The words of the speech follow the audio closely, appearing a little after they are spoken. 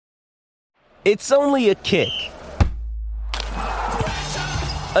It's only a kick,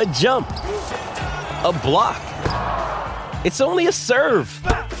 a jump, a block. It's only a serve.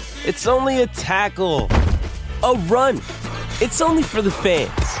 It's only a tackle, a run. It's only for the fans.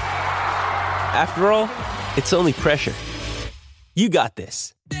 After all, it's only pressure. You got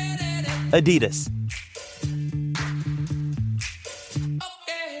this. Adidas.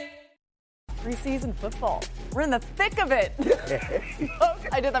 Preseason football. We're in the thick of it.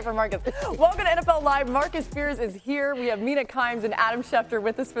 I did that for Marcus. Welcome to NFL Live. Marcus Spears is here. We have Mina Kimes and Adam Schefter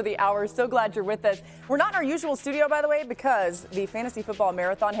with us for the hour. So glad you're with us. We're not in our usual studio, by the way, because the Fantasy Football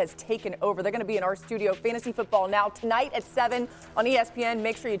Marathon has taken over. They're going to be in our studio, Fantasy Football Now, tonight at 7 on ESPN.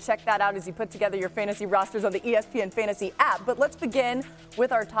 Make sure you check that out as you put together your fantasy rosters on the ESPN Fantasy app. But let's begin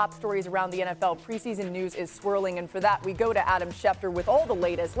with our top stories around the NFL. Preseason news is swirling, and for that, we go to Adam Schefter with all the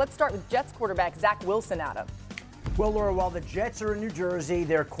latest. Let's start with Jets quarterback Zach Wilson, Adam. Well, Laura, while the Jets are in New Jersey,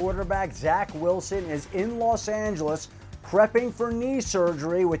 their quarterback, Zach Wilson, is in Los Angeles prepping for knee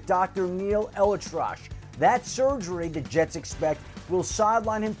surgery with Dr. Neil Elitrosh. That surgery, the Jets expect, will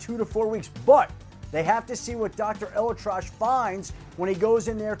sideline him 2 to 4 weeks, but they have to see what Dr. Elitrosh finds when he goes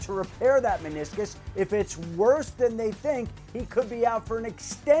in there to repair that meniscus. If it's worse than they think, he could be out for an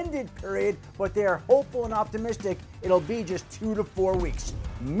extended period, but they are hopeful and optimistic it'll be just 2 to 4 weeks.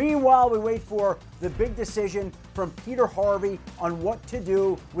 Meanwhile, we wait for the big decision from Peter Harvey on what to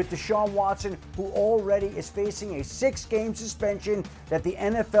do with Deshaun Watson, who already is facing a 6-game suspension that the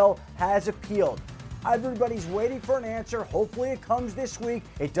NFL has appealed. Everybody's waiting for an answer. Hopefully it comes this week.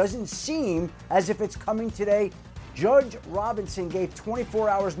 It doesn't seem as if it's coming today. Judge Robinson gave 24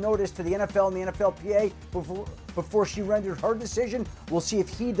 hours notice to the NFL and the NFLPA before she rendered her decision. We'll see if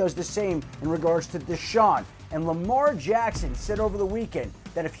he does the same in regards to Deshaun. And Lamar Jackson said over the weekend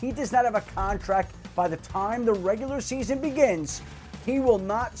that if he does not have a contract by the time the regular season begins, he will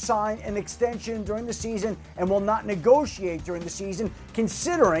not sign an extension during the season and will not negotiate during the season,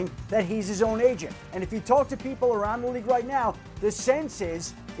 considering that he's his own agent. And if you talk to people around the league right now, the sense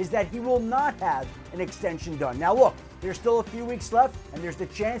is that he will not have an extension done. Now look, there's still a few weeks left, and there's the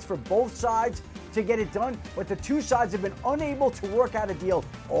chance for both sides to get it done, but the two sides have been unable to work out a deal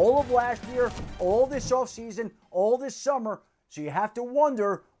all of last year, all this offseason, all this summer. So you have to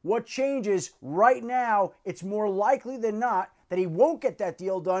wonder what changes right now. It's more likely than not that he won't get that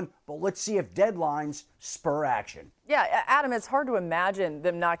deal done, but let's see if deadlines spur action. Yeah, Adam, it's hard to imagine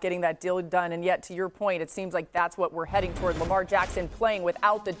them not getting that deal done, and yet, to your point, it seems like that's what we're heading toward, Lamar Jackson playing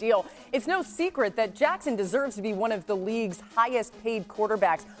without the deal. It's no secret that Jackson deserves to be one of the league's highest-paid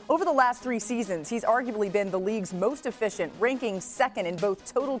quarterbacks. Over the last 3 seasons, he's arguably been the league's most efficient, ranking second in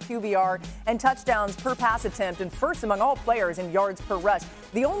both total QBR and touchdowns per pass attempt, and first among all players in yards per rush.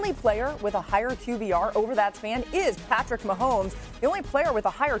 The only player with a higher QBR over that span is Patrick Mahomes. The only player with a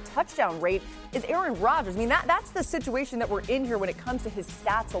higher touchdown rate is Aaron Rodgers. I mean, that's the situation that we're in here when it comes to his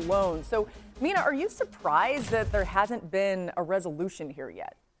stats alone. So, Mina, are you surprised that there hasn't been a resolution here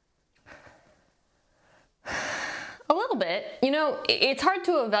yet? A little bit. You know, it's hard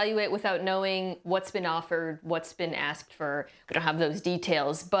to evaluate without knowing what's been offered, what's been asked for. We don't have those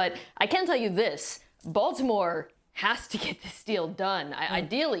details. But I can tell you this. Baltimore has to get this deal done.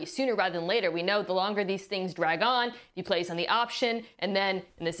 Ideally, sooner rather than later. We know the longer these things drag on, he plays on the option, and then,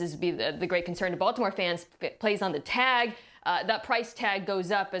 and this is the great concern to Baltimore fans, plays on the tag. That price tag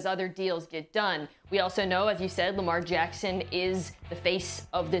goes up as other deals get done. We also know, as you said, Lamar Jackson is the face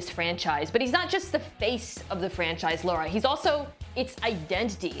of this franchise. But he's not just the face of the franchise, Laura. He's also its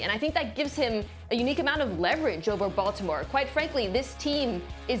identity. And I think that gives him a unique amount of leverage over Baltimore. Quite frankly, this team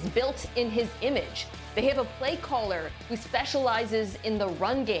is built in his image. They have a play caller who specializes in the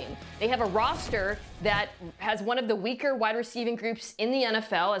run game. They have a roster that has one of the weaker wide receiving groups in the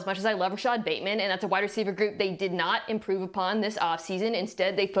NFL, as much as I love Rashad Bateman, and that's a wide receiver group they did not improve upon this offseason.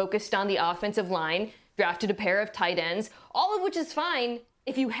 Instead, they focused on the offensive line, drafted a pair of tight ends, all of which is fine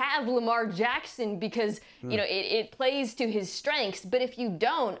if you have Lamar Jackson because, you know, it plays to his strengths. But if you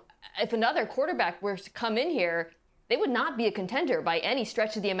don't, if another quarterback were to come in here, they would not be a contender by any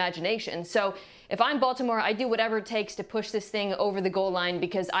stretch of the imagination. So if I'm Baltimore, I do whatever it takes to push this thing over the goal line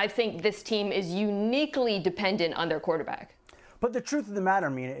because I think this team is uniquely dependent on their quarterback. But the truth of the matter,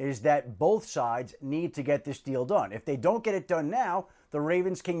 Mina, is that both sides need to get this deal done. If they don't get it done now, the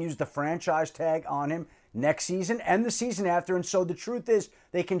Ravens can use the franchise tag on him next season and the season after. And so the truth is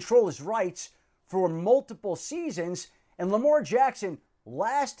they control his rights for multiple seasons. And Lamar Jackson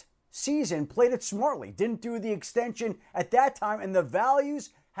last season played it smartly, didn't do the extension at that time, and the values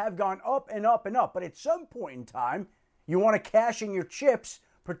have gone up and up and up. But at some point in time, you want to cash in your chips,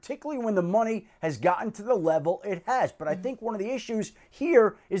 particularly when the money has gotten to the level it has. But I think one of the issues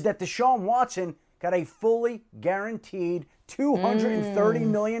here is that Deshaun Watson got a fully guaranteed $230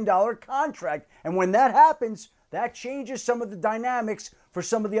 million contract. And when that happens, that changes some of the dynamics for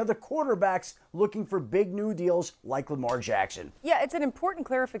some of the other quarterbacks looking for big new deals like Lamar Jackson. Yeah, it's an important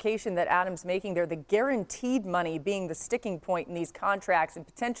clarification that Adam's making there, the guaranteed money being the sticking point in these contracts, and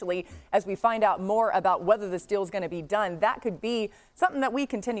potentially, as we find out more about whether this deal is going to be done, that could be something that we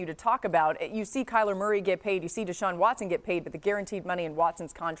continue to talk about. You see Kyler Murray get paid, you see Deshaun Watson get paid, but the guaranteed money in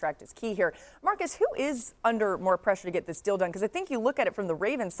Watson's contract is key here. Marcus, who is under more pressure to get this deal done? Because I think you look at it from the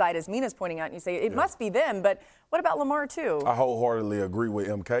Ravens side, as Mina's pointing out, and you say it must be them, but what about Lamar too? I wholeheartedly agree with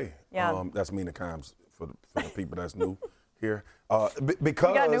MK. Yeah. That's Mina Kimes for the people that's new here. Because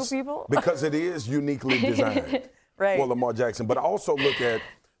you got new people? Because it is uniquely designed right. for Lamar Jackson. But I also look at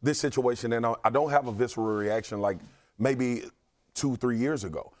this situation, and I don't have a visceral reaction like maybe 2-3 years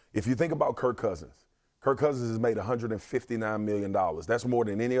ago. If you think about Kirk Cousins has made $159 million. That's more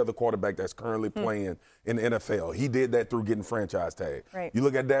than any other quarterback that's currently playing in the NFL. He did that through getting franchise tag. Right. You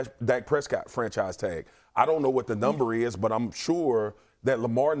look at Dak Prescott, franchise tag. I don't know what the number is, but I'm sure that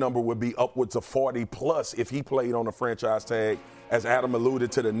Lamar number would be upwards of 40 plus if he played on a franchise tag, as Adam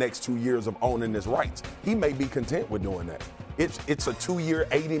alluded to, the next 2 years of owning his rights. He may be content with doing that. It's a 2-year,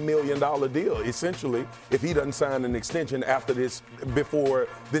 $80 million deal, essentially, if he doesn't sign an extension after this, before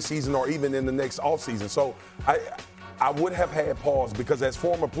this season or even in the next offseason. So I would have had pause because as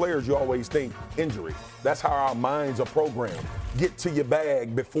former players, you always think injury. That's how our minds are programmed. Get to your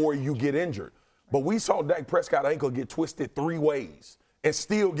bag before you get injured. But we saw Dak Prescott ankle get twisted 3 ways and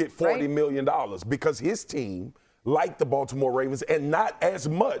still get $40 million because his team, like the Baltimore Ravens, and not as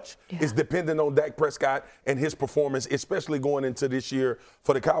much, is dependent on Dak Prescott and his performance, especially going into this year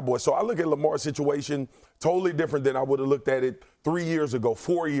for the Cowboys. So I look at Lamar's situation totally different than I would have looked at it 3 years ago,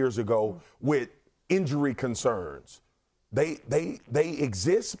 4 years ago, with injury concerns. They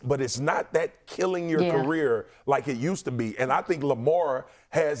exist, but it's not that killing your career like it used to be. And I think Lamar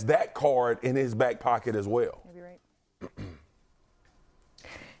has that card in his back pocket as well. Maybe right.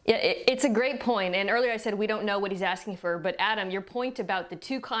 Yeah, it's a great point. And earlier I said we don't know what he's asking for. But, Adam, your point about the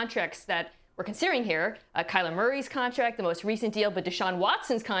 2 contracts that we're considering here, Kyler Murray's contract, the most recent deal, but Deshaun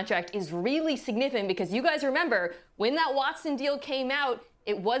Watson's contract is really significant because you guys remember when that Watson deal came out,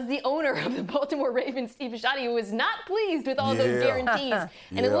 it was the owner of the Baltimore Ravens, Steve Bisciotti, who was not pleased with all those guarantees.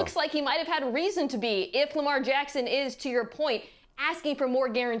 And it looks like he might have had reason to be if Lamar Jackson is, to your point, asking for more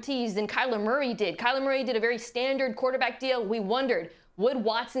guarantees than Kyler Murray did. Kyler Murray did a very standard quarterback deal. We wondered, would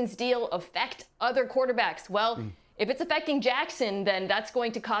Watson's deal affect other quarterbacks? Well, if it's affecting Jackson, then that's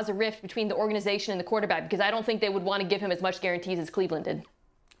going to cause a rift between the organization and the quarterback because I don't think they would want to give him as much guarantees as Cleveland did.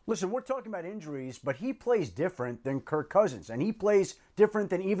 Listen, we're talking about injuries, but he plays different than Kirk Cousins, and he plays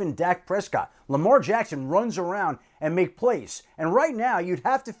different than even Dak Prescott. Lamar Jackson runs around and make plays. And right now, you'd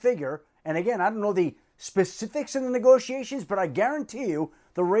have to figure, and again, I don't know the specifics of the negotiations, but I guarantee you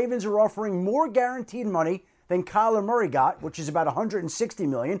the Ravens are offering more guaranteed money than Kyler Murray got, which is about $160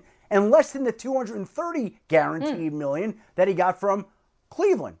 million, and less than the $230 guaranteed million that he got from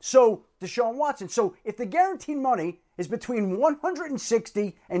Cleveland. So Deshaun Watson. So if the guaranteed money is between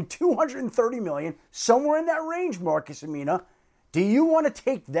 $160 and $230 million, somewhere in that range, Marcus and Mina, do you want to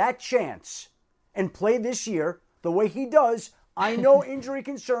take that chance and play this year the way he does? I know injury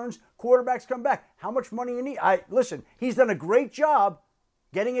concerns, quarterbacks come back. How much money you need? Listen, he's done a great job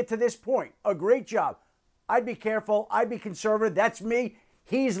getting it to this point. A great job. I'd be careful. I'd be conservative. That's me.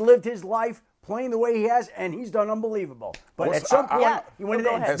 He's lived his life playing the way he has, and he's done unbelievable. But at some point, you want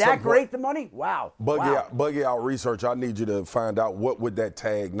to that great the money? Wow. Buggy out research. I need you to find out what would that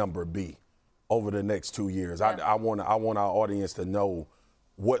tag number be over the next 2 years. I want our audience to know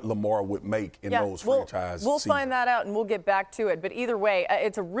what Lamar would make in those franchise We'll seasons. find that out, and we'll get back to it. But either way,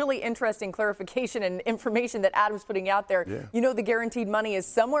 it's a really interesting clarification and information that Adam's putting out there. Yeah. You know the guaranteed money is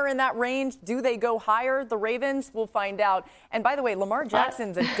somewhere in that range. Do they go higher, the Ravens? We'll find out. And by the way, Lamar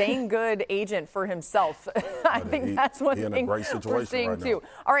Jackson's a dang good agent for himself. I think that's one thing we're seeing too.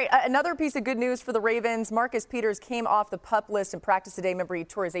 All right, another piece of good news for the Ravens. Marcus Peters came off the PUP list and practiced today. Remember, he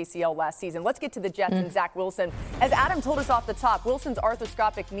tore his ACL last season. Let's get to the Jets and Zach Wilson. As Adam told us off the top, Wilson's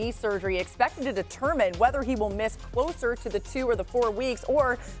arthroscopic knee surgery expected to determine whether he will miss closer to the 2 or the 4 weeks,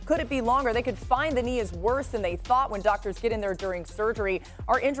 or could it be longer? They could find the knee is worse than they thought when doctors get in there during surgery.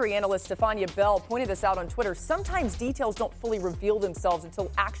 Our injury analyst, Stefania Bell, pointed this out on Twitter. Sometimes details don't fully reveal themselves until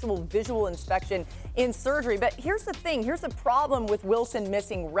actual visual inspection in surgery. But here's the thing. Here's the problem with Wilson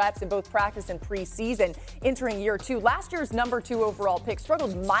missing reps in both practice and preseason entering year 2. Last year's number 2 overall pick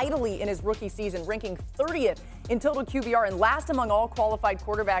struggled mightily in his rookie season, ranking 30th in total QBR and last among all qualified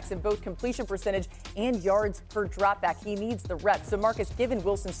quarterbacks in both completion percentage and yards per dropback. He needs the reps. So, Marcus, given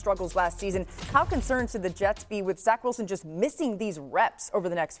Wilson's struggles last season, how concerned should the Jets be with Zach Wilson just missing these reps over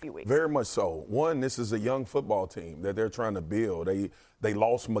the next few weeks? Very much so. One, this is a young football team that they're trying to build. They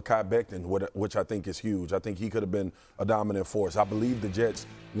lost Mekhi Becton, which I think is huge. I think he could have been a dominant force. I believe the Jets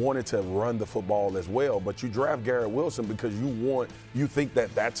wanted to run the football as well, but you draft Garrett Wilson because you think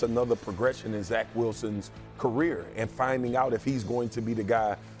that that's another progression in Zach Wilson's career and finding out if he's going to be the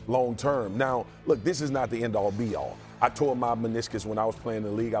guy long term. Now, look, this is not the end-all be-all. I tore my meniscus when I was playing in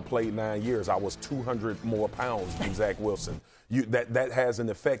the league. I played 9 years. I was 200 more pounds than Zach Wilson. That has an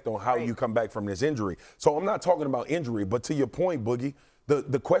effect on how you come back from this injury. So I'm not talking about injury, but to your point, Boogie,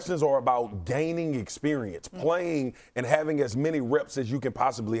 the questions are about gaining experience, playing and having as many reps as you can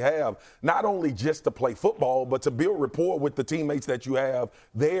possibly have, not only just to play football, but to build rapport with the teammates that you have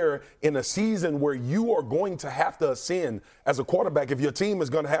there in a season where you are going to have to ascend as a quarterback if your team is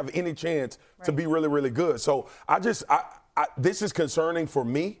going to have any chance to be really, really good. So this is concerning for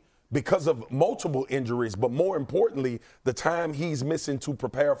me because of multiple injuries, but more importantly, the time he's missing to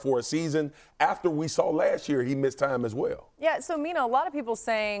prepare for a season. After we saw last year, he missed time as well. Yeah, so Mina, a lot of people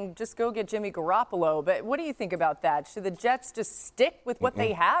saying just go get Jimmy Garoppolo, but what do you think about that? Should the Jets just stick with what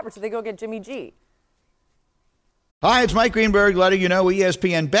they have, or should they go get Jimmy G? Hi, it's Mike Greenberg letting you know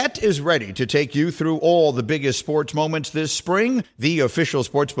ESPN Bet is ready to take you through all the biggest sports moments this spring. The official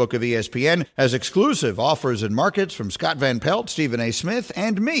sportsbook of ESPN has exclusive offers and markets from Scott Van Pelt, Stephen A. Smith,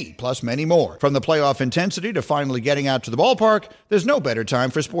 and me, plus many more. From the playoff intensity to finally getting out to the ballpark, there's no better time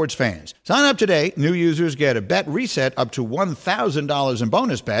for sports fans. Sign up today. New users get a bet reset up to $1,000 in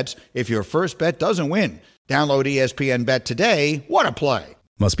bonus bets if your first bet doesn't win. Download ESPN Bet today. What a play.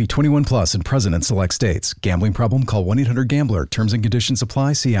 Must be 21 plus and present in select states. Gambling problem? Call 1-800-GAMBLER. Terms and conditions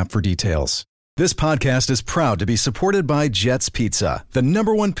apply. See app for details. This podcast is proud to be supported by Jets Pizza, the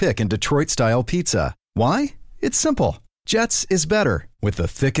 #1 pick in Detroit-style pizza. Why? It's simple. Jets is better. With the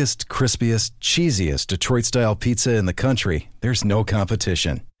thickest, crispiest, cheesiest Detroit-style pizza in the country, there's no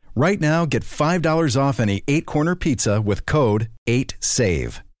competition. Right now, get $5 off any 8-corner pizza with code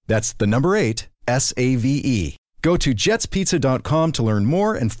 8SAVE. That's the number 8, SAVE. Go to jetspizza.com to learn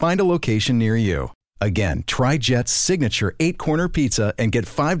more and find a location near you. Again, try Jet's signature 8-corner pizza and get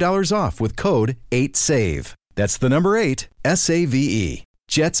 $5 off with code 8SAVE. That's the number 8, SAVE.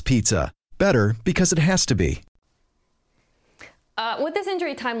 Jet's Pizza. Better because it has to be. With this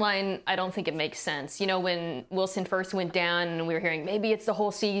injury timeline, I don't think it makes sense. You know, when Wilson first went down and we were hearing maybe it's the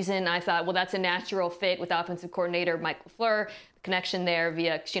whole season, I thought, well, that's a natural fit with offensive coordinator Mike LaFleur, the connection there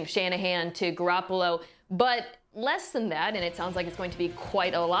via Shanahan to Garoppolo. But less than that, and it sounds like it's going to be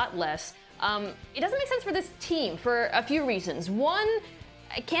quite a lot less, it doesn't make sense for this team for a few reasons. One,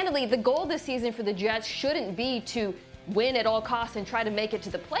 candidly, the goal this season for the Jets shouldn't be to win at all costs and try to make it to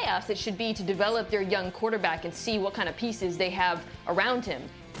the playoffs. It should be to develop their young quarterback and see what kind of pieces they have around him.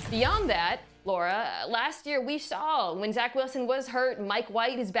 Beyond that, Laura, last year we saw when Zach Wilson was hurt, Mike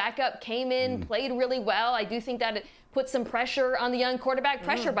White, his backup, came in, played really well. I do think that it put some pressure on the young quarterback.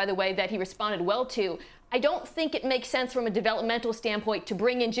 Pressure, by the way, that he responded well to. I don't think it makes sense from a developmental standpoint to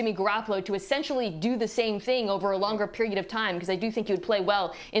bring in Jimmy Garoppolo to essentially do the same thing over a longer period of time, because I do think he would play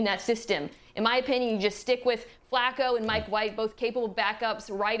well in that system. In my opinion, you just stick with Flacco and Mike White, both capable backups,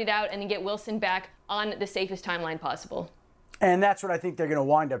 ride it out, and then get Wilson back on the safest timeline possible. And that's what I think they're going to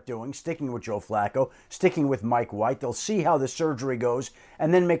wind up doing, sticking with Joe Flacco, sticking with Mike White. They'll see how the surgery goes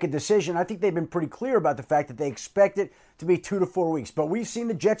and then make a decision. I think they've been pretty clear about the fact that they expect it to be 2 to 4 weeks. But we've seen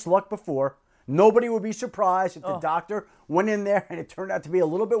the Jets' luck before. Nobody would be surprised if the doctor went in there and it turned out to be a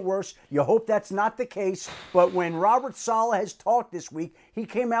little bit worse. You hope that's not the case. But when Robert Saleh has talked this week, he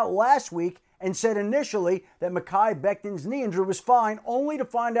came out last week and said initially that Mekhi Becton's knee injury was fine, only to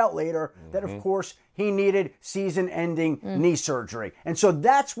find out later that, of course, he needed season-ending knee surgery. And so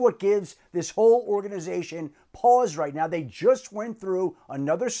that's what gives this whole organization pause right now. They just went through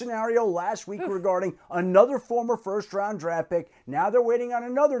another scenario last week regarding another former first-round draft pick. Now they're waiting on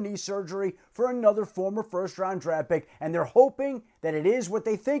another knee surgery for another former first-round draft pick, and they're hoping that it is what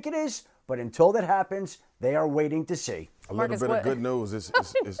they think it is. But until that happens, they are waiting to see. A little bit of good news is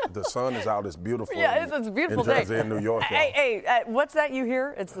the sun is out. It's beautiful. Yeah, it's a beautiful day. In New York. Hey, what's that you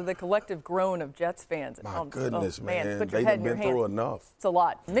hear? It's the collective groan of Jets fans. My goodness, man. Put your head in your been hand. through enough. It's a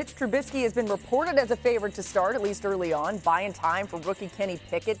lot. Mitch Trubisky has been reported as a favorite to start, at least early on, buying time for rookie Kenny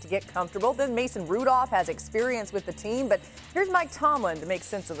Pickett to get comfortable. Then Mason Rudolph has experience with the team, but here's Mike Tomlin to make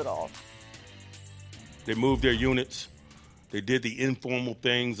sense of it all. They moved their units. They did the informal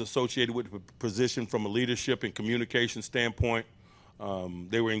things associated with the position from a leadership and communication standpoint.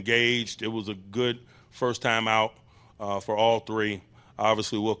 They were engaged. It was a good first time out for all three.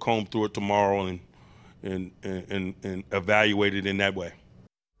 Obviously, we'll comb through it tomorrow and evaluate it in that way.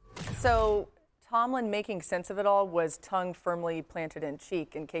 So Tomlin making sense of it all was tongue firmly planted in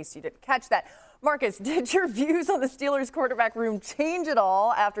cheek, in case you didn't catch that. Marcus, did your views on the Steelers quarterback room change at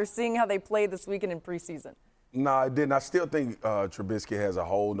all after seeing how they played this weekend in preseason? No, I didn't. I still think Trubisky has a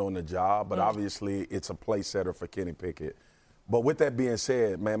hold on the job, but obviously it's a place setter for Kenny Pickett. But with that being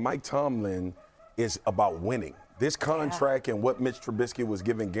said, man, Mike Tomlin is about winning. This contract and what Mitch Trubisky was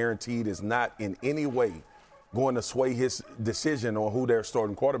given guaranteed is not in any way going to sway his decision on who their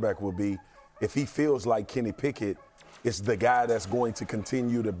starting quarterback will be if he feels like Kenny Pickett is the guy that's going to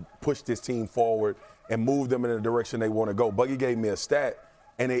continue to push this team forward and move them in the direction they want to go. Buggy gave me a stat,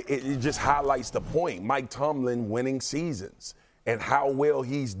 and it just highlights the point. Mike Tomlin winning seasons and how well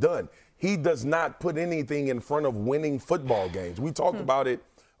he's done. He does not put anything in front of winning football games. We talked about it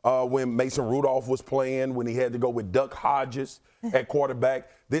when Mason Rudolph was playing, when he had to go with Duck Hodges at quarterback.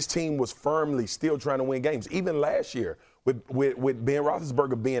 This team was firmly still trying to win games. Even last year with Ben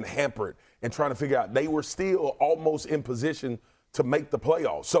Roethlisberger being hampered and trying to figure out, they were still almost in position to make the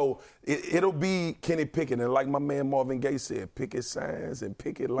playoffs. So it'll be Kenny Pickett. And like my man Marvin Gaye said, picket signs and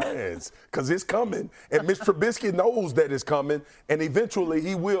picket lines, because it's coming. And Mitch Trubisky knows that it's coming. And eventually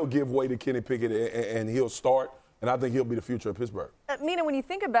he will give way to Kenny Pickett and he'll start. And I think he'll be the future of Pittsburgh. Mina, when you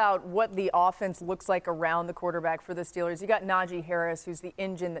think about what the offense looks like around the quarterback for the Steelers, you got Najee Harris, who's the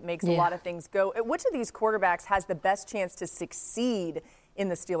engine that makes a lot of things go. Which of these quarterbacks has the best chance to succeed in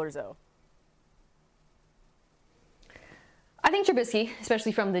the Steelers' O? I think Trubisky,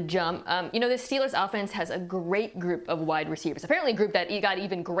 especially from the jump. The Steelers offense has a great group of wide receivers. Apparently a group that got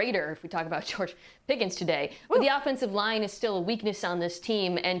even greater if we talk about George Pickens today. But the offensive line is still a weakness on this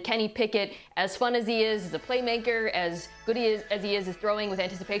team. And Kenny Pickett, as fun as he is as a playmaker, as good as he is throwing with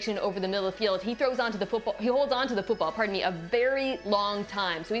anticipation over the middle of the field, he holds on to the football, a very long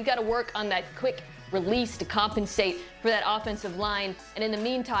time. So we've got to work on that quick release to compensate for that offensive line. And in the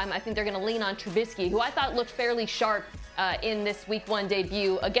meantime, I think they're going to lean on Trubisky, who I thought looked fairly sharp in this Week 1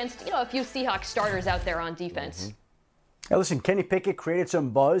 debut against a few Seahawks starters out there on defense. Now listen, Kenny Pickett created some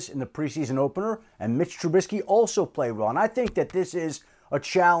buzz in the preseason opener, and Mitch Trubisky also played well. And I think that this is a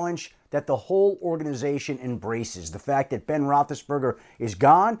challenge that the whole organization embraces. The fact that Ben Roethlisberger is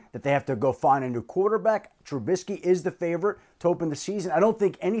gone, that they have to go find a new quarterback. Trubisky is the favorite to open the season. I don't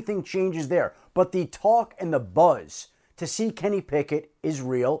think anything changes there. But the talk and the buzz to see Kenny Pickett is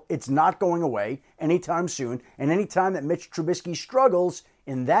real. It's not going away anytime soon. And anytime that Mitch Trubisky struggles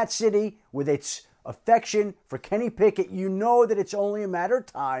in that city with its affection for Kenny Pickett, you know that it's only a matter of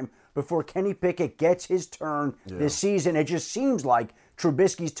time before Kenny Pickett gets his turn this season. It just seems like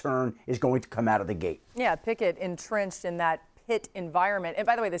Trubisky's turn is going to come out of the gate. Yeah, Pickett entrenched in that Pitt environment. And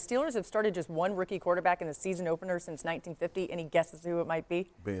by the way, the Steelers have started just one rookie quarterback in the season opener since 1950. Any guesses who it might be?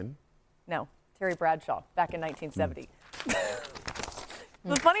 Ben? No, Terry Bradshaw back in 1970.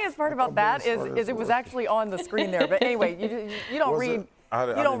 The funniest part about that is it was actually on the screen there. But anyway, you don't read.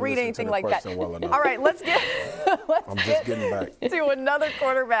 You don't read anything like that. Well, all right, let's get getting back to another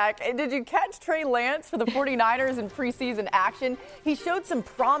quarterback. Did you catch Trey Lance for the 49ers in preseason action? He showed some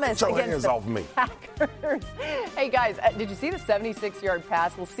promise against the Packers. Hey, guys, did you see the 76-yard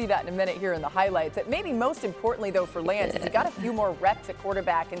pass? We'll see that in a minute here in the highlights. Maybe most importantly, though, for Lance, is he got a few more reps at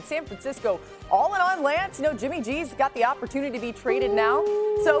quarterback. In San Francisco, all in on Lance. Jimmy G's got the opportunity to be traded now.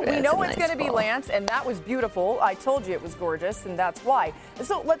 So we know it's going to be Lance, and that was beautiful. I told you it was gorgeous, and that's why.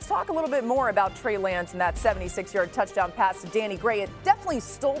 So let's talk a little bit more about Trey Lance and that 76-yard touchdown pass to Danny Gray. It definitely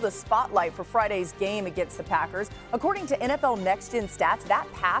stole the spotlight for Friday's game against the Packers. According to NFL Next Gen stats, that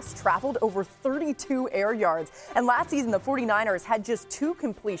pass traveled over 32 air yards. And last season, the 49ers had just 2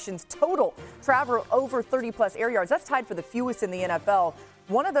 completions total travel over 30-plus air yards. That's tied for the fewest in the NFL.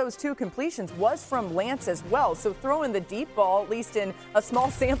 One of those 2 completions was from Lance as well. So throwing the deep ball, at least in a small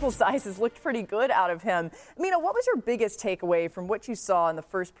sample size, has looked pretty good out of him. Mina, what was your biggest takeaway from what you saw in the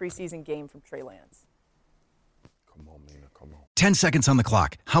first preseason game from Trey Lance? Come on, Mina, come on. 10 seconds on the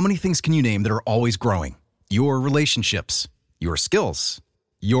clock. How many things can you name that are always growing? Your relationships, your skills,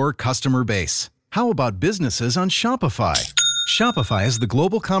 your customer base. How about businesses on Shopify? Shopify is the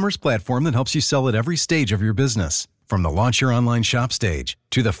global commerce platform that helps you sell at every stage of your business. From the launch your online shop stage,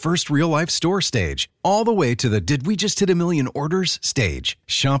 to the first real-life store stage, all the way to the did we just hit a million orders stage,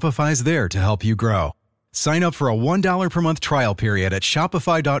 Shopify's there to help you grow. Sign up for a $1 per month trial period at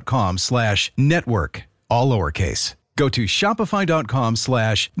shopify.com/network, all lowercase. Go to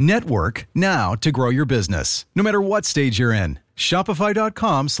shopify.com/network now to grow your business, no matter what stage you're in.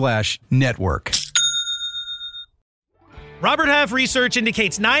 Shopify.com/network. Robert Half research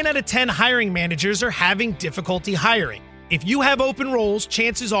indicates 9 out of 10 hiring managers are having difficulty hiring. If you have open roles,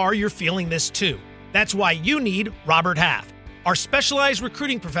 chances are you're feeling this too. That's why you need Robert Half. Our specialized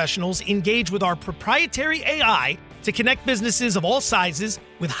recruiting professionals engage with our proprietary AI to connect businesses of all sizes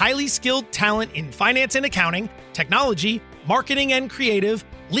with highly skilled talent in finance and accounting, technology, marketing and creative,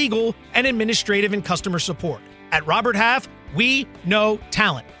 legal, and administrative and customer support. At Robert Half, we know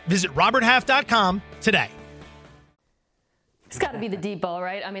talent. Visit roberthalf.com today. It's got to be the deep ball,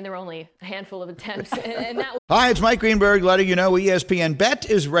 right? I mean, there were only a handful of attempts, and that. Hi, it's Mike Greenberg letting you know ESPN Bet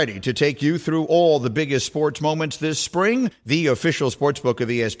is ready to take you through all the biggest sports moments this spring. The official sportsbook of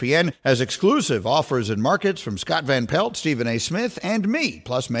ESPN has exclusive offers and markets from Scott Van Pelt, Stephen A. Smith, and me,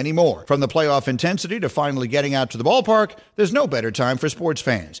 plus many more. From the playoff intensity to finally getting out to the ballpark, there's no better time for sports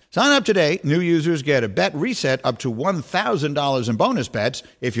fans. Sign up today. New users get a bet reset up to $1,000 in bonus bets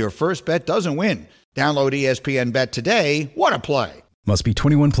if your first bet doesn't win. Download ESPN Bet today. What a play. Must be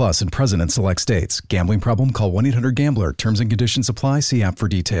 21 plus and present in select states. Gambling problem? Call 1-800-GAMBLER. Terms and conditions apply. See app for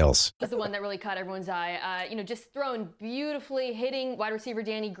details. Was the one that really caught everyone's eye. Just thrown beautifully, hitting wide receiver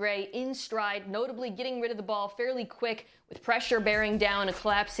Danny Gray in stride, notably getting rid of the ball fairly quick with pressure bearing down a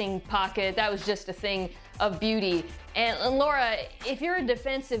collapsing pocket. That was just a thing of beauty. And Laura, if you're a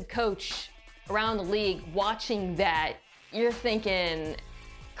defensive coach around the league watching that, you're thinking,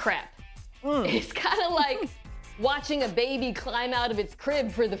 crap. It's kind of like watching a baby climb out of its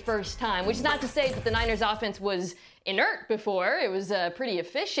crib for the first time, which is not to say that the Niners offense was inert before. It was pretty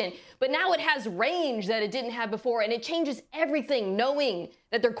efficient, but now it has range that it didn't have before, and it changes everything knowing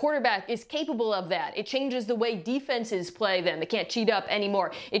that their quarterback is capable of that. It changes the way defenses play them. They can't cheat up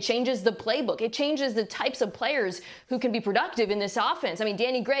anymore. It changes the playbook. It changes the types of players who can be productive in this offense. I mean,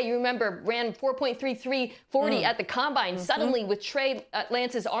 Danny Gray, you remember, ran 4.33 40 at the combine. Suddenly, with Trey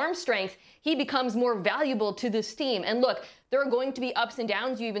Lance's arm strength, he becomes more valuable to this team. And look, there are going to be ups and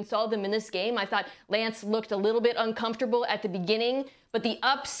downs. You even saw them in this game. I thought Lance looked a little bit uncomfortable at the beginning, but the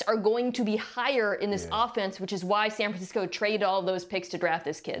ups are going to be higher in this offense, which is why San Francisco traded all those picks to draft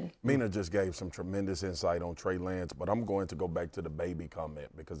this kid. Mina just gave some tremendous insight on Trey Lance, but I'm going to go back to the baby comment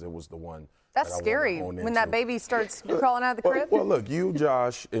because it was the one that's scary when that baby starts crawling out of the crib. Well, look, you,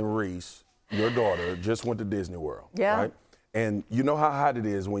 Josh, and Reese, your daughter, just went to Disney World. Yeah. Right? And you know how hot it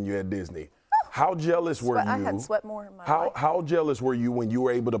is when you're at Disney. How jealous were you? I had sweat more in my life. How jealous were you when you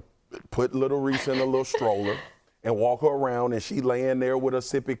were able to put little Reese in a little stroller and walk her around and she laying there with a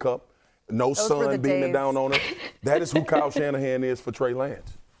sippy cup, no sun beaming down on her? That is who Kyle Shanahan is for Trey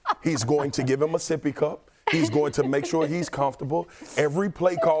Lance. He's going to give him a sippy cup. He's going to make sure he's comfortable. Every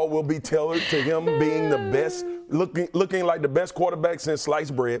play call will be tailored to him being the best, looking like the best quarterback since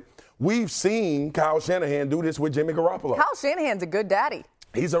sliced bread. We've seen Kyle Shanahan do this with Jimmy Garoppolo. Kyle Shanahan's a good daddy.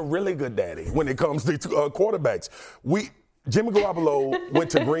 He's a really good daddy when it comes to quarterbacks. Jimmy Garoppolo went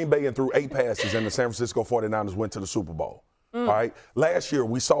to Green Bay and threw 8 passes, and the San Francisco 49ers went to the Super Bowl. All right. Last year,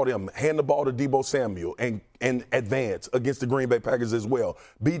 we saw them hand the ball to Deebo Samuel and advance against the Green Bay Packers as well.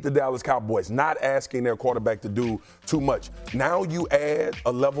 Beat the Dallas Cowboys, not asking their quarterback to do too much. Now you add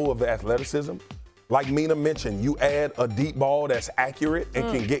a level of athleticism. Like Mina mentioned, you add a deep ball that's accurate and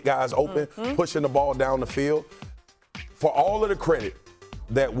can get guys open, pushing the ball down the field. For all of the credit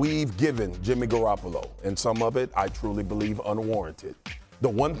that we've given Jimmy Garoppolo, and some of it I truly believe unwarranted, the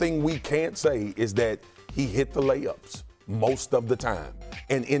one thing we can't say is that he hit the layups most of the time.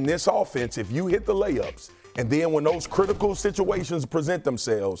 And in this offense, if you hit the layups, and then when those critical situations present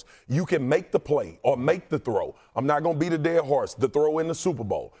themselves, you can make the play or make the throw. I'm not going to beat a dead horse, the throw in the Super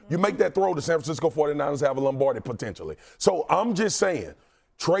Bowl. You make that throw, the San Francisco 49ers have a Lombardi potentially. So I'm just saying,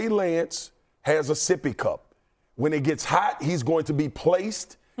 Trey Lance has a sippy cup. When it gets hot, he's going to be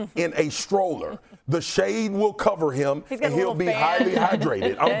placed in a stroller. The shade will cover him, and he'll be highly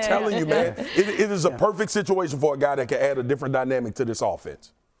hydrated. I'm telling you, man, it is a perfect situation for a guy that can add a different dynamic to this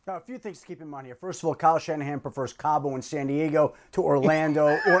offense. Now, a few things to keep in mind here. First of all, Kyle Shanahan prefers Cabo and San Diego to Orlando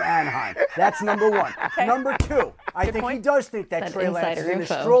or Anaheim. That's number one. Okay. Number two, I think he does think that Trey Lance is in the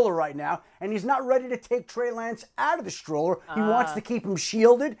stroller right now, and he's not ready to take Trey Lance out of the stroller. He wants to keep him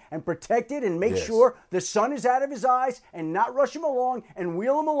shielded and protected and make sure the sun is out of his eyes and not rush him along and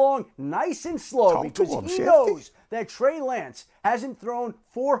wheel him along nice and slow because he knows that Trey Lance hasn't thrown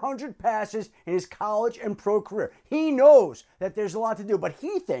 400 passes in his college and pro career. He knows that there's a lot to do, but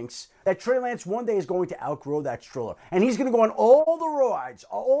he thinks that Trey Lance one day is going to outgrow that stroller. And he's going to go on all the rides,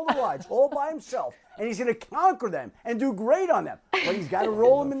 all by himself, and he's going to conquer them and do great on them. But he's got to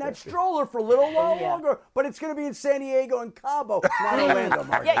roll him in that stroller for a little while longer, but it's going to be in San Diego and Cabo, not Orlando,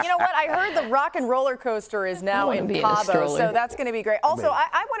 Mark. Yeah, you know what? I heard the Rock and Roller Coaster is now in Cabo, so that's going to be great. Also,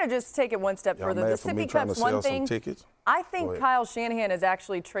 I want to just take it one step further. The sippy cup's one thing. I think Kyle Shanahan is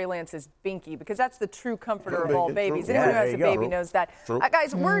actually Trey Lance's binky because that's the true comforter of all babies. Anyone who has a baby knows that.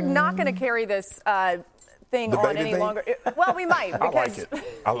 Guys, we're not going to carry this thing on any longer. Well, we might because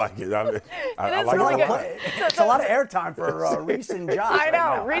I like it. I like it. It's a lot of airtime for Reese and Josh. I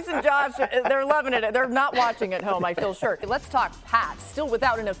know. Reese and Josh, they're loving it. They're not watching at home, I feel sure. Let's talk Pats. Still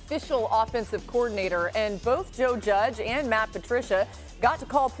without an official offensive coordinator, and both Joe Judge and Matt Patricia got to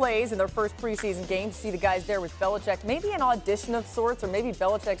call plays in their first preseason game to see the guys there with Belichick. Maybe an audition of sorts, or maybe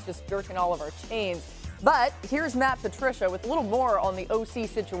Belichick's just jerking all of our chains. But here's Matt Patricia with a little more on the OC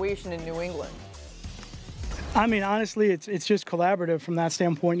situation in New England. I mean, honestly, it's just collaborative from that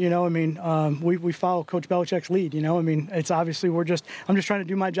standpoint. We follow Coach Belichick's lead. It's obviously I'm just trying to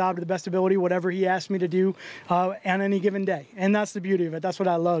do my job to the best ability, whatever he asked me to do on any given day. And that's the beauty of it. That's what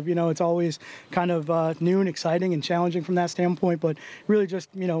I love. It's always kind of new and exciting and challenging from that standpoint. But really just,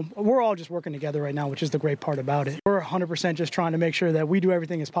 we're all just working together right now, which is the great part about it. We're 100% just trying to make sure that we do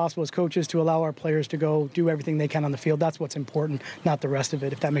everything as possible as coaches to allow our players to go do everything they can on the field. That's what's important, not the rest of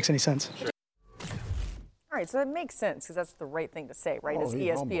it, if that makes any sense. All right, so that makes sense because that's the right thing to say, right? As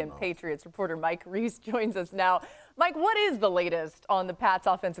ESPN Patriots reporter Mike Reese joins us now. Mike, what is the latest on the Pats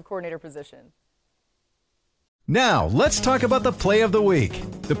offensive coordinator position? Now, let's talk about the play of the week.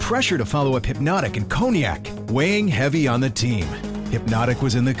 The pressure to follow up Hypnotic and Cognac, weighing heavy on the team. Hypnotic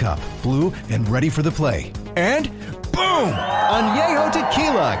was in the cup, blue, and ready for the play. And boom! Añejo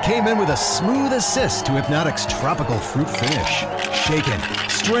Tequila came in with a smooth assist to Hypnotic's tropical fruit finish. Shaken,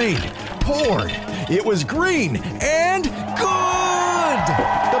 strained, poured. It was green and good!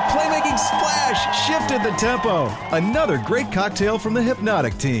 The playmaking splash shifted the tempo. Another great cocktail from the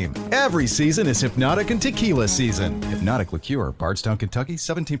Hypnotic team. Every season is Hypnotic and Tequila season. Hypnotic Liqueur, Bardstown, Kentucky,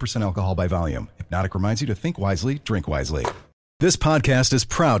 17% alcohol by volume. Hypnotic reminds you to think wisely, drink wisely. This podcast is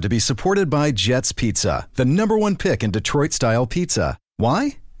proud to be supported by Jets Pizza, the #1 pick in Detroit-style pizza.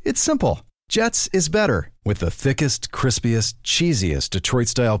 Why? It's simple. Jets is better. With the thickest, crispiest, cheesiest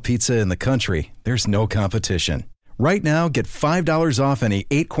Detroit-style pizza in the country, there's no competition. Right now, get $5 off any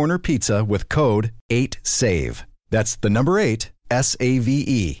 8-corner pizza with code 8SAVE. That's the number 8,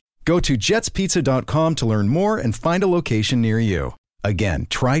 S-A-V-E. Go to jetspizza.com to learn more and find a location near you. Again,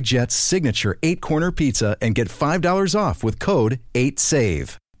 try Jet's signature 8-corner pizza and get $5 off with code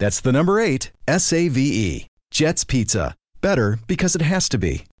 8SAVE. That's the number 8, S-A-V-E. Jet's Pizza. Better because it has to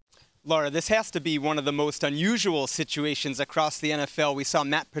be. Laura, this has to be one of the most unusual situations across the NFL. We saw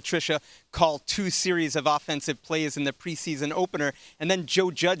Matt Patricia call 2 series of offensive plays in the preseason opener, and then Joe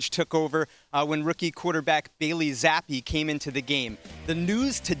Judge took over when rookie quarterback Bailey Zappi came into the game. The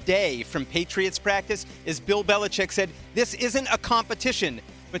news today from Patriots practice is Bill Belichick said this isn't a competition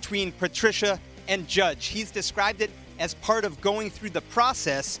between Patricia and Judge. He's described it as part of going through the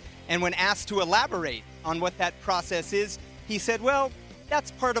process, and when asked to elaborate on what that process is, he said, well,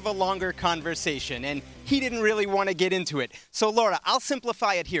 that's part of a longer conversation, and he didn't really want to get into it. So, Laura, I'll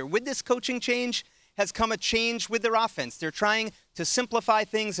simplify it here. With this coaching change has come a change with their offense. They're trying to simplify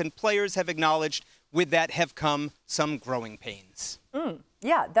things, and players have acknowledged with that have come some growing pains.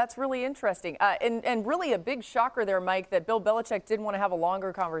 Yeah, that's really interesting. And really a big shocker there, Mike, that Bill Belichick didn't want to have a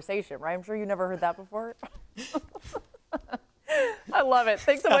longer conversation, right? I'm sure you never heard that before. I love it.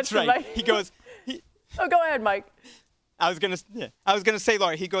 Thanks so much for Mike. He goes... Oh, go ahead, Mike. I was gonna say,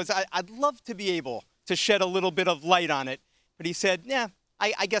 Laura, he goes, I'd love to be able to shed a little bit of light on it. But he said,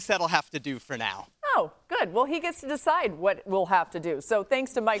 I guess that'll have to do for now. Oh, good. Well, he gets to decide what we'll have to do. So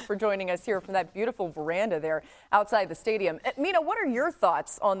thanks to Mike for joining us here from that beautiful veranda there outside the stadium. Mina, what are your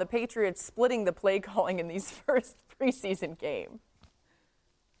thoughts on the Patriots splitting the play calling in these first preseason games?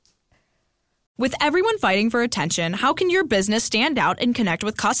 With everyone fighting for attention, how can your business stand out and connect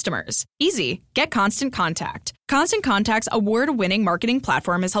with customers? Easy. Get Constant Contact. Constant Contact's award-winning marketing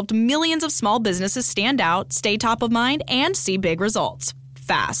platform has helped millions of small businesses stand out, stay top of mind, and see big results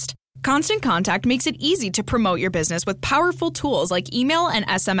fast. Constant Contact makes it easy to promote your business with powerful tools like email and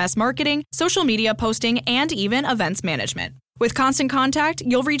SMS marketing, social media posting, and even events management. With Constant Contact,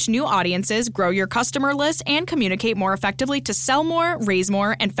 you'll reach new audiences, grow your customer list, and communicate more effectively to sell more, raise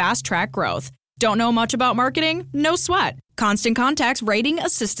more, and fast-track growth. Don't know much about marketing? No sweat. Constant Contact's writing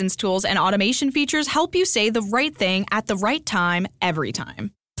assistance tools and automation features help you say the right thing at the right time, every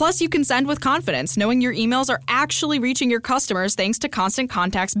time. Plus, you can send with confidence, knowing your emails are actually reaching your customers thanks to Constant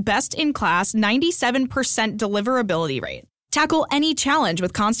Contact's best-in-class 97% deliverability rate. Tackle any challenge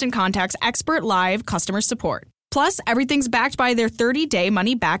with Constant Contact's expert live customer support. Plus, everything's backed by their 30-day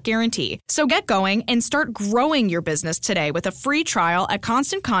money-back guarantee. So get going and start growing your business today with a free trial at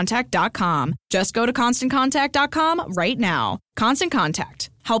ConstantContact.com. Just go to ConstantContact.com right now. Constant Contact,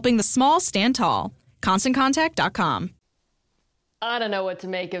 helping the small stand tall. ConstantContact.com. I don't know what to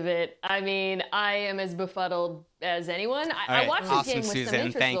make of it. I mean, I am as befuddled as anyone. I watched this game with some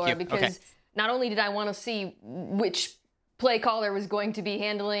interest, Laura, because not only did I want to see which play caller was going to be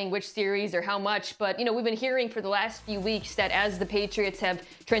handling which series or how much, but, we've been hearing for the last few weeks that as the Patriots have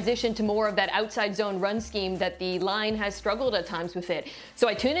transitioned to more of that outside zone run scheme, that the line has struggled at times with it. So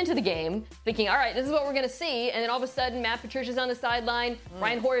I tuned into the game thinking, all right, this is what we're going to see. And then all of a sudden, Matt Patricia's on the sideline,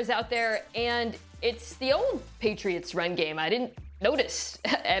 Brian Hoyer's out there, and it's the old Patriots run game. I didn't notice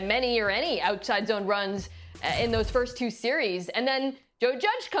many or any outside zone runs in those first two series. And then Joe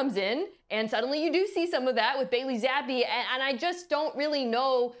Judge comes in, and suddenly you do see some of that with Bailey Zappi, and I just don't really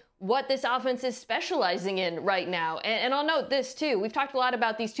know what this offense is specializing in right now. And I'll note this, too. We've talked a lot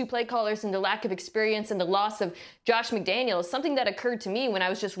about these two play callers and the lack of experience and the loss of Josh McDaniels. Something that occurred to me when I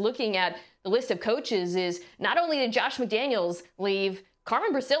was just looking at the list of coaches is not only did Josh McDaniels leave,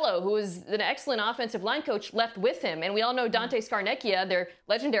 Carmen Bracillo, who is an excellent offensive line coach, left with him. And we all know Dante Scarnecchia, their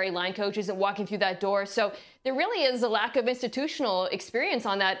legendary line coach, isn't walking through that door. So there really is a lack of institutional experience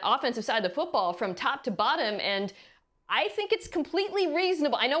on that offensive side of the football from top to bottom. And I think it's completely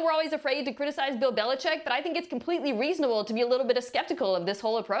reasonable. I know we're always afraid to criticize Bill Belichick, but I think it's completely reasonable to be a little bit skeptical of this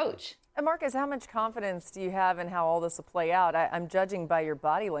whole approach. And Marcus, how much confidence do you have in how all this will play out? I'm judging by your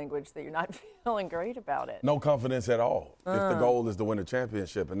body language that you're not feeling great about it. No confidence at all if the goal is to win a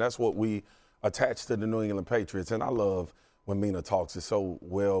championship. And that's what we attach to the New England Patriots. And I love when Mina talks. It's so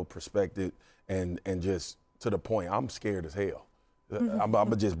well perspected and just to the point. I'm scared as hell. I'm going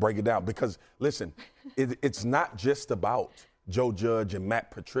to just break it down because, listen, it's not just about Joe Judge and Matt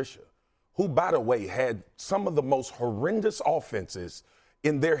Patricia, who, by the way, had some of the most horrendous offenses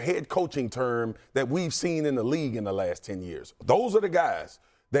in their head coaching term that we've seen in the league in the last 10 years. Those are the guys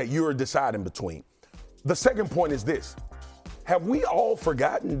that you're deciding between. The second point is this. Have we all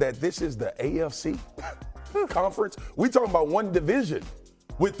forgotten that this is the AFC conference? We're talking about one division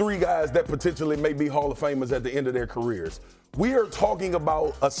with three guys that potentially may be Hall of Famers at the end of their careers. We are talking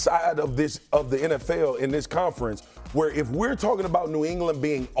about a side of the NFL in this conference where if we're talking about New England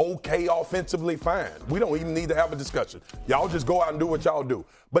being okay offensively, fine. We don't even need to have a discussion. Y'all just go out and do what y'all do.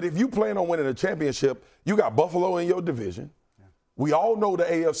 But if you plan on winning a championship, you got Buffalo in your division. We all know the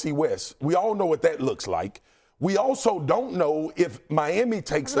AFC West. We all know what that looks like. We also don't know if Miami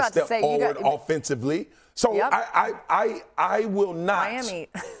takes a step forward offensively. So I will not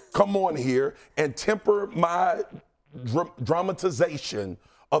come on here and temper my dramatization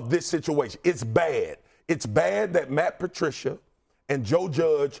of this situation. It's bad. It's bad that Matt Patricia and Joe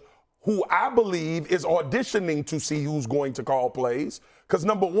Judge, who I believe is auditioning to see who's going to call plays, because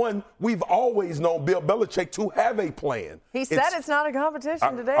number one, we've always known Bill Belichick to have a plan. He said it's not a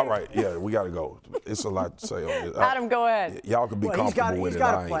competition today. All right, yeah, we got to go. It's a lot to say on this. Adam, go ahead. Y'all can be comfortable with it. He's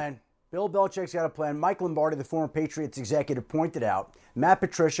got a plan. Bill Belichick's got a plan. Mike Lombardi, the former Patriots executive, pointed out Matt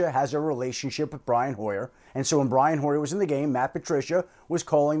Patricia has a relationship with Brian Hoyer. And so when Brian Hoyer was in the game, Matt Patricia was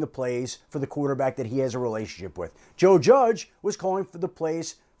calling the plays for the quarterback that he has a relationship with. Joe Judge was calling for the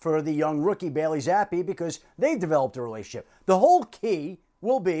plays for the young rookie Bailey Zappi because they've developed a relationship. The whole key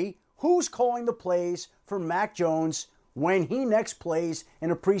will be who's calling the plays for Mac Jones when he next plays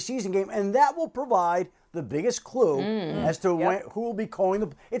in a preseason game. And that will provide the biggest clue as to who will be calling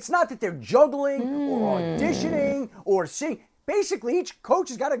the. It's not that they're juggling or auditioning or seeing. Basically, each coach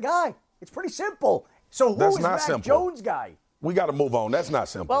has got a guy. It's pretty simple. So who is Mac Jones' guy? We got to move on. That's not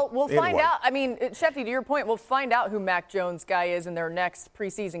simple. Well, we'll find out. I mean, Shefty, to your point, we'll find out who Mac Jones' guy is in their next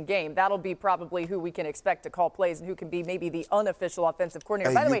preseason game. That'll be probably who we can expect to call plays and who can be maybe the unofficial offensive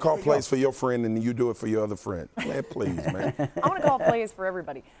coordinator. Hey, by the way, call plays for your friend and you do it for your other friend. Man, please, man. I want to call plays for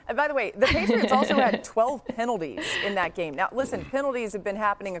everybody. And by the way, the Patriots also had 12 penalties in that game. Now, listen, penalties have been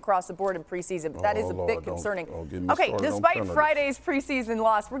happening across the board in preseason, but that is a bit concerning. Okay, despite Friday's preseason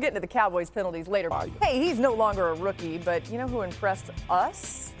loss, we're getting to the Cowboys' penalties later. Hey, he's no longer a rookie, but you know who impressed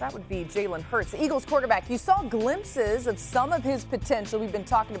us? That would be Jalen Hurts, the Eagles quarterback. You saw glimpses of some of his potential we've been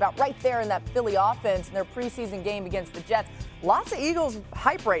talking about right there in that Philly offense in their preseason game against the Jets. Lots of Eagles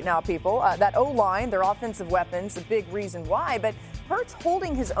hype right now, people. That O-line, their offensive weapons, a big reason why. But Hurts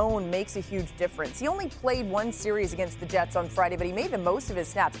holding his own makes a huge difference. He only played one series against the Jets on Friday, but he made the most of his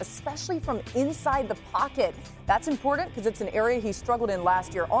snaps, especially from inside the pocket. That's important because it's an area he struggled in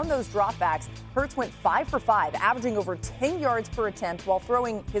last year. On those dropbacks, Hurts went 5 for 5, averaging over 10 yards per attempt while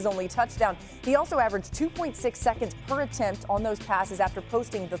throwing his only touchdown. He also averaged 2.6 seconds per attempt on those passes after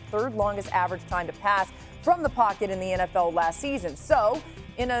posting the third longest average time to pass from the pocket in the NFL last season. So,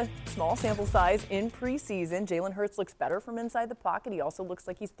 in a small sample size in preseason. Jalen Hurts looks better from inside the pocket. He also looks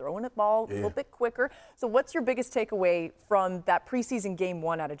like he's throwing the ball a little bit quicker. So what's your biggest takeaway from that preseason game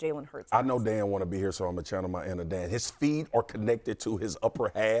one out of Jalen Hurts? I know Dan want to be here, so I'm going to channel my inner Dan. His feet are connected to his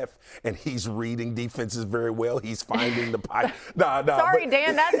upper half, and he's reading defenses very well. He's finding the pocket. Sorry,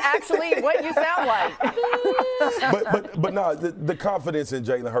 Dan, that's actually what you sound like. but the confidence in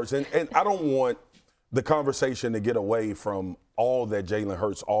Jalen Hurts, and I don't want the conversation to get away from all that Jalen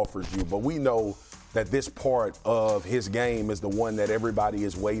Hurts offers you, but we know that this part of his game is the one that everybody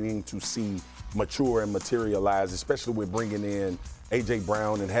is waiting to see mature and materialize, especially with bringing in A.J.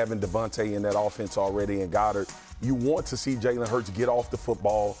 Brown and having Devontae in that offense already and Goddard. You want to see Jalen Hurts get off the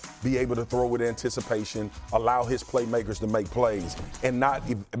football, be able to throw with anticipation, allow his playmakers to make plays, and not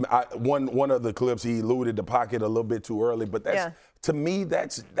one of the clips he eluded the pocket a little bit too early. But to me,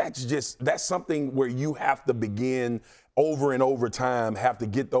 that's something where you have to begin over and over time, have to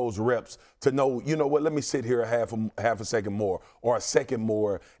get those reps to know, you know what, let me sit here half a second more or a second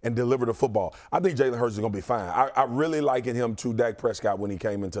more and deliver the football. I think Jalen Hurts is going to be fine. I really liken him to Dak Prescott when he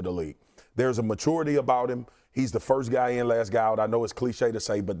came into the league. There's a maturity about him. He's the first guy in, last guy out. I know it's cliche to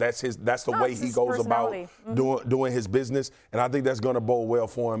say, but that's the way he goes about doing his business. And I think that's going to bode well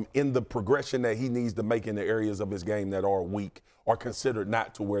for him in the progression that he needs to make in the areas of his game that are weak or considered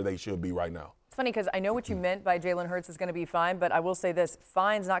not to where they should be right now. It's funny because I know what you meant by Jalen Hurts is going to be fine, but I will say this,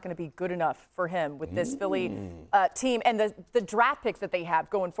 fine's not going to be good enough for him with this Philly team and the draft picks that they have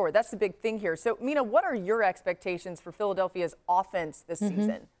going forward. That's the big thing here. So, Mina, what are your expectations for Philadelphia's offense this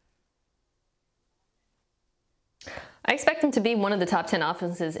season? I expect them to be one of the top 10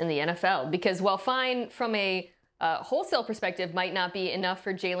 offenses in the NFL because while fine from a wholesale perspective might not be enough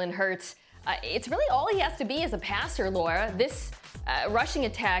for Jalen Hurts, it's really all he has to be as a passer, Laura. This rushing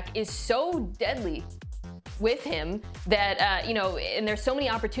attack is so deadly with him that, and there's so many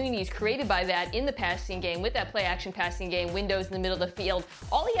opportunities created by that in the passing game, with that play-action passing game, windows in the middle of the field.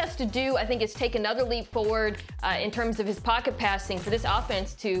 All he has to do, I think, is take another leap forward in terms of his pocket passing for this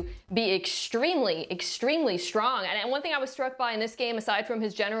offense to be extremely, extremely strong. And one thing I was struck by in this game, aside from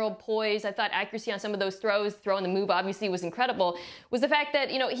his general poise, I thought accuracy on some of those throws, throwing the move obviously was incredible, was the fact that,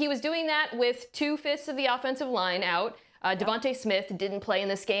 he was doing that with 2/5 of the offensive line out. Devontae Smith didn't play in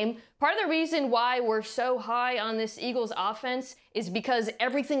this game. Part of the reason why we're so high on this Eagles offense is because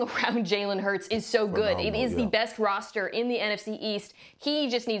everything around Jalen Hurts is so good. It is the best roster in the NFC East. He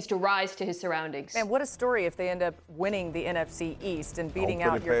just needs to rise to his surroundings. Man, what a story if they end up winning the NFC East and beating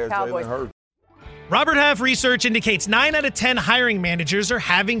out your Cowboys. Robert Half research indicates 9 out of 10 hiring managers are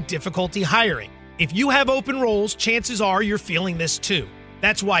having difficulty hiring. If you have open roles, chances are you're feeling this too.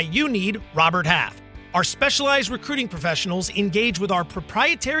 That's why you need Robert Half. Our specialized recruiting professionals engage with our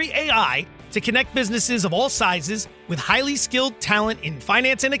proprietary AI to connect businesses of all sizes with highly skilled talent in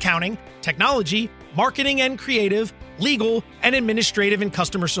finance and accounting, technology, marketing and creative, legal, and administrative and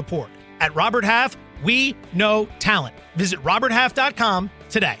customer support. At Robert Half, we know talent. Visit roberthalf.com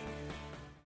today.